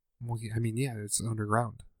 Well, yeah, it's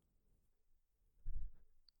underground.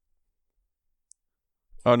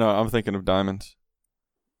 Oh, no, I'm thinking of diamonds.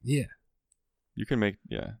 Yeah. You can make,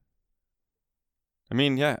 yeah. I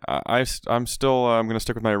mean, yeah, I'm still, I'm going to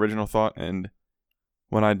stick with my original thought, and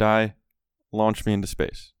when I die, launch me into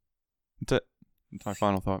space. That's it. That's my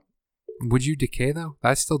final thought. Would you decay, though?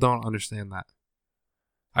 I still don't understand that.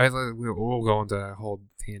 We'll go into a whole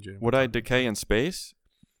tangent. Would I decay in space?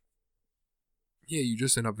 Yeah, you're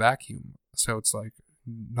just in a vacuum, so it's like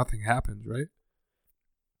nothing happens, right?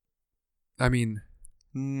 I mean...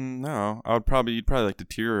 No, you'd probably like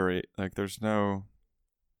deteriorate. Like there's no.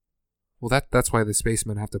 Well, that's why the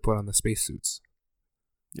spacemen have to put on the spacesuits.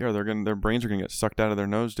 Yeah, their brains are gonna get sucked out of their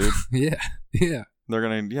nose, dude. Yeah. They're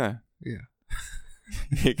gonna, yeah.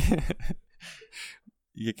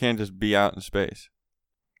 You can't just be out in space.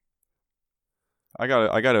 I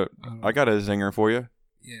got a zinger for you.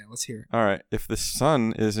 Yeah, let's hear it. All right, if the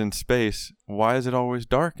sun is in space, why is it always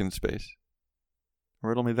dark in space?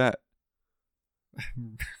 Riddle me that.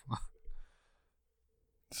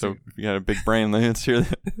 So if you got a big brain, let's hear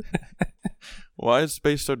that. Why is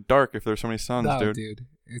space so dark if there's so many suns, dude?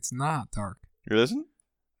 It's not dark. It isn't?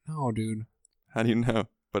 No, dude. How do you know?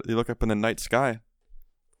 But you look up in the night sky.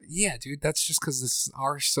 Yeah, dude. That's just because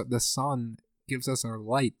the sun gives us our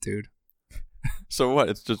light, dude. So what?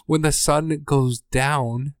 It's just when the sun goes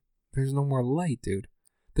down, there's no more light, dude.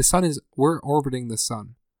 We're orbiting the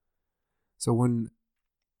sun. So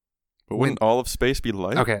But wouldn't all of space be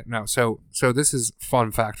light? Okay, no. So this is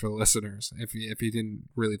fun fact for the listeners. If you didn't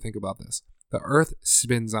really think about this, the Earth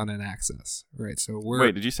spins on an axis, right? So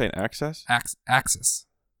Wait, did you say an axis? Axis.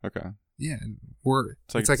 Okay. Yeah, and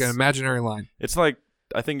it's like an imaginary line. It's like,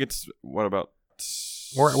 I think it's what about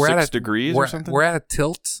we're 6 degrees or something? We're at a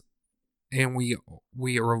tilt, and we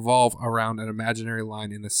revolve around an imaginary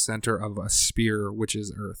line in the center of a sphere, which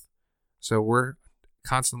is Earth. So we're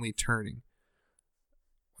constantly turning.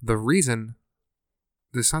 The reason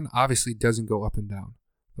the sun obviously doesn't go up and down.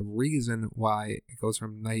 The reason why it goes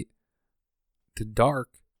from night to dark,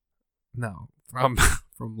 from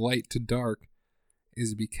light to dark,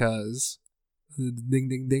 is because ding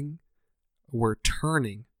ding ding, we're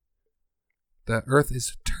turning. The Earth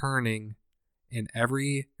is turning, and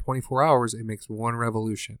every 24 hours it makes one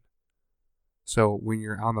revolution. So when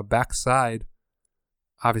you're on the back side,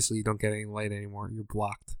 obviously you don't get any light anymore. You're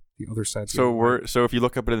blocked. The other side. So if you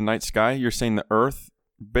look up into the night sky, you're saying the Earth,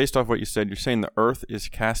 based off what you said, you're saying the Earth is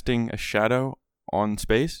casting a shadow on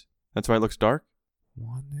space. That's why it looks dark.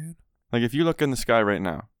 What, dude? Like if you look in the sky right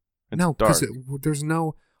now, it's dark. Because there's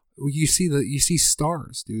no. You see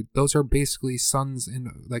stars, dude. Those are basically suns in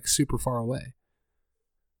like super far away.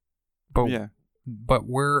 But yeah. But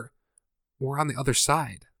we're on the other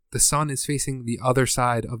side. The sun is facing the other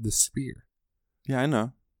side of the sphere. Yeah, I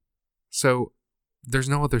know. So there's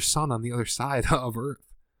no other sun on the other side of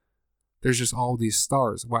Earth. There's just all these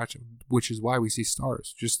stars, which is why we see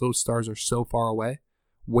stars. Just those stars are so far away,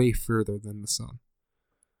 way further than the sun.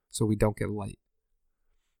 So we don't get light.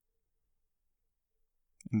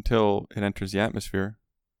 Until it enters the atmosphere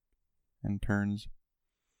and turns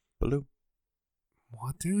blue.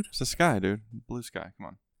 What, dude? It's the sky, dude. Blue sky. Come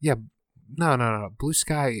on. Yeah. No. Blue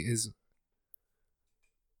sky is...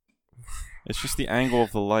 It's just the angle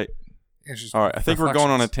of the light. All right, I think we're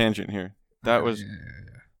going on a tangent here. That was... Yeah.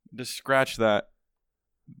 Just scratch that.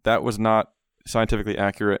 That was not scientifically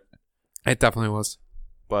accurate. It definitely was.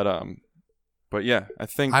 But yeah, I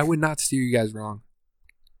think... I would not steer you guys wrong.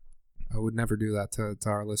 I would never do that to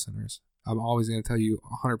our listeners. I'm always going to tell you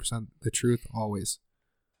 100% the truth, always.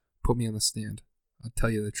 Put me on the stand. I'll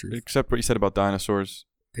tell you the truth. Except what you said about dinosaurs.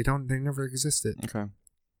 They never existed. Okay.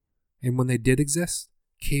 And when they did exist,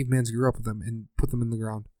 cavemen grew up with them and put them in the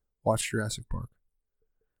ground. Watch Jurassic Park.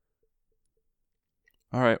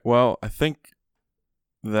 All right. Well, I think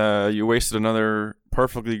that you wasted another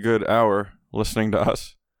perfectly good hour listening to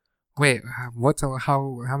us. Wait,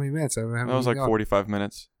 how many minutes? That was like 45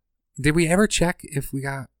 minutes. Did we ever check if we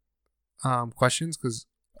got questions? Because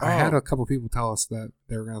I had a couple people tell us that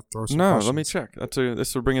they were going to throw some questions. No, let me check.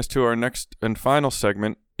 This will bring us to our next and final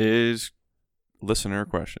segment is listener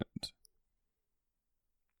questions.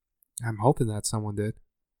 I'm hoping that someone did.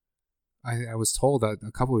 I was told that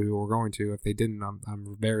a couple of people were going to. If they didn't,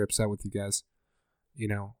 I'm very upset with you guys. I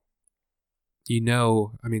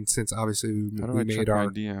mean, since obviously we made our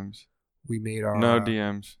DMs. We made our no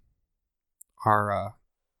DMs. Our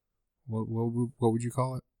what would you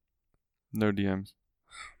call it? No DMs.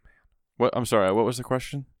 What? I'm sorry. What was the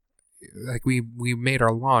question? Like we made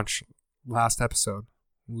our launch last episode.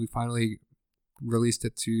 We finally released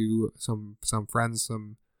it to some friends,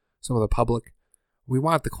 some of the public. We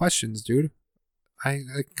want the questions, dude. I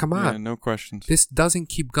come on. Yeah, no questions. This doesn't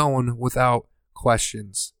keep going without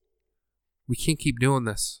questions. We can't keep doing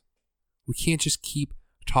this. We can't just keep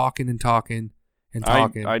talking and talking and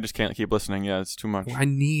talking. I just can't keep listening. Yeah, it's too much. I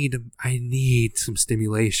need some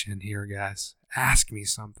stimulation here, guys. Ask me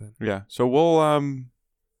something. Yeah. So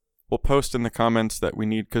we'll post in the comments that we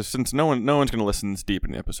need, because since no one's going to listen this deep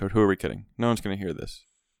in the episode. Who are we kidding? No one's going to hear this.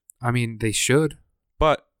 I mean, they should.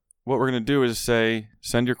 But what we're going to do is say,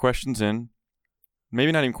 send your questions in.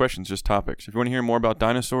 Maybe not even questions, just topics. If you want to hear more about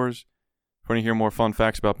dinosaurs, if you want to hear more fun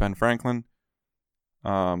facts about Ben Franklin,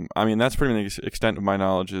 I mean, that's pretty much the extent of my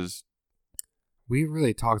knowledge is. We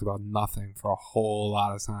really talked about nothing for a whole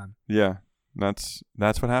lot of time. Yeah, that's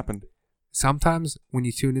what happened. Sometimes when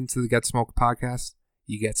you tune into the Get Smoked podcast,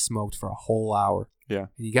 you get smoked for a whole hour. Yeah.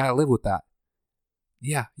 And you got to live with that.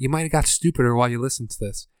 Yeah, you might have got stupider while you listened to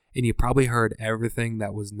this, and you probably heard everything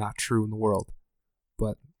that was not true in the world.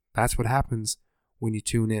 But that's what happens when you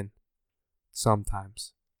tune in.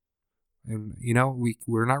 Sometimes. And,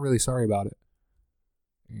 we're not really sorry about it.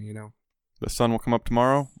 The sun will come up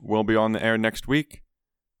tomorrow. We'll be on the air next week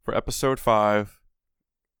for episode 5.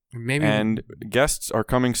 And guests are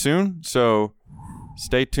coming soon, so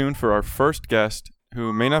stay tuned for our first guest,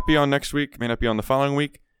 who may not be on next week, may not be on the following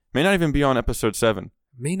week, may not even be on episode 7.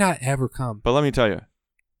 May not ever come. But let me tell you.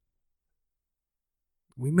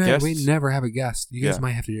 We never have a guest. You guys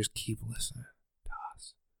might have to just keep listening to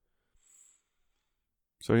us.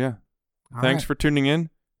 So yeah. Thanks for tuning in.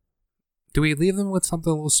 Do we leave them with something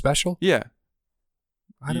a little special? Yeah.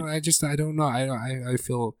 I don't know. I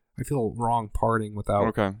feel wrong parting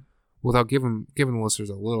without giving the listeners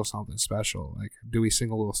a little something special. Like, do we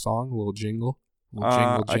sing a little song, a little jingle?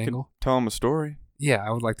 Jingle. I can tell them a story. Yeah,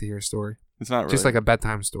 I would like to hear a story. It's not really. Just like a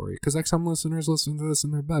bedtime story. Because like some listeners listen to this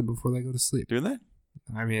in their bed before they go to sleep. Do they?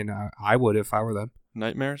 I mean, I would if I were them.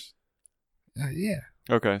 Nightmares? Yeah.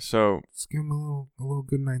 Okay, so. Just give them a little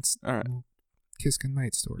good night's. All right. Kiss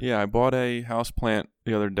goodnight story. Yeah, I bought a house plant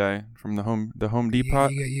the other day from the Home Depot.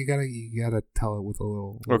 You gotta tell it with a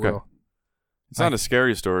little. Okay. It's not a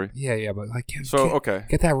scary story. Yeah, but like.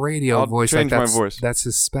 Get that radio voice. Change my voice. That's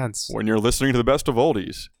suspense. When you're listening to the best of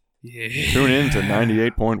oldies, tune in to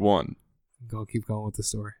 98.1. Keep going with the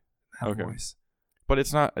story. That voice. But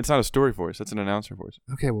it's not a story voice. It's an announcer voice.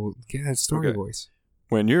 Okay, well, get that story voice.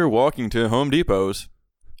 When you're walking to Home Depots,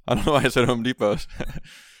 I don't know why I said Home Depots.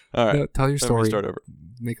 All right. No, tell your story. Let me start over.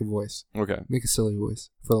 Make a voice. Okay. Make a silly voice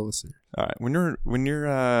for the listener. All right. When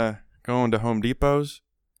you're going to Home Depots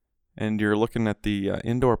and you're looking at the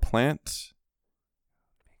indoor plants.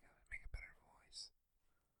 Make a better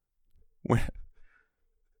voice.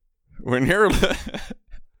 When you're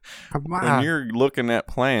Come on. when you're looking at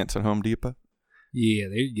plants at Home Depot. Yeah,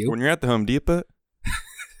 there you go. When you're at the Home Depot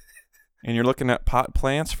and you're looking at pot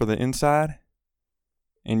plants for the inside,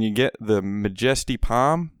 and you get the Majesty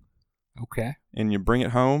Palm. Okay. And you bring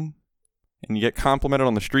it home, and you get complimented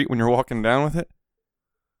on the street when you're walking down with it.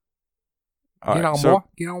 Get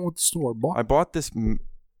on with the store, boy. I bought this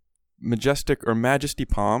Majesty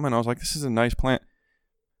Palm, and I was like, this is a nice plant.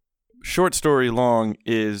 Long story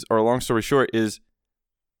short is,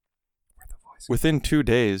 within 2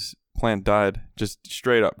 days, plant died. Just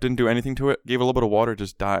straight up. Didn't do anything to it. Gave it a little bit of water,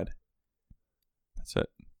 just died. That's it.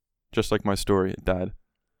 Just like my story, it died.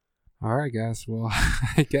 All right, guys. Well,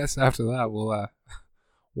 I guess after that,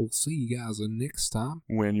 we'll see you guys next time.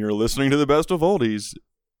 When you're listening to the best of oldies,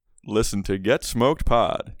 listen to Get Smoked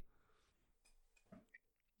Pod.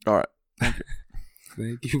 All right. Thank you.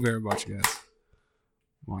 Thank you very much, guys.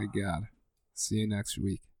 My God. See you next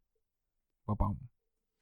week. Bye-bye.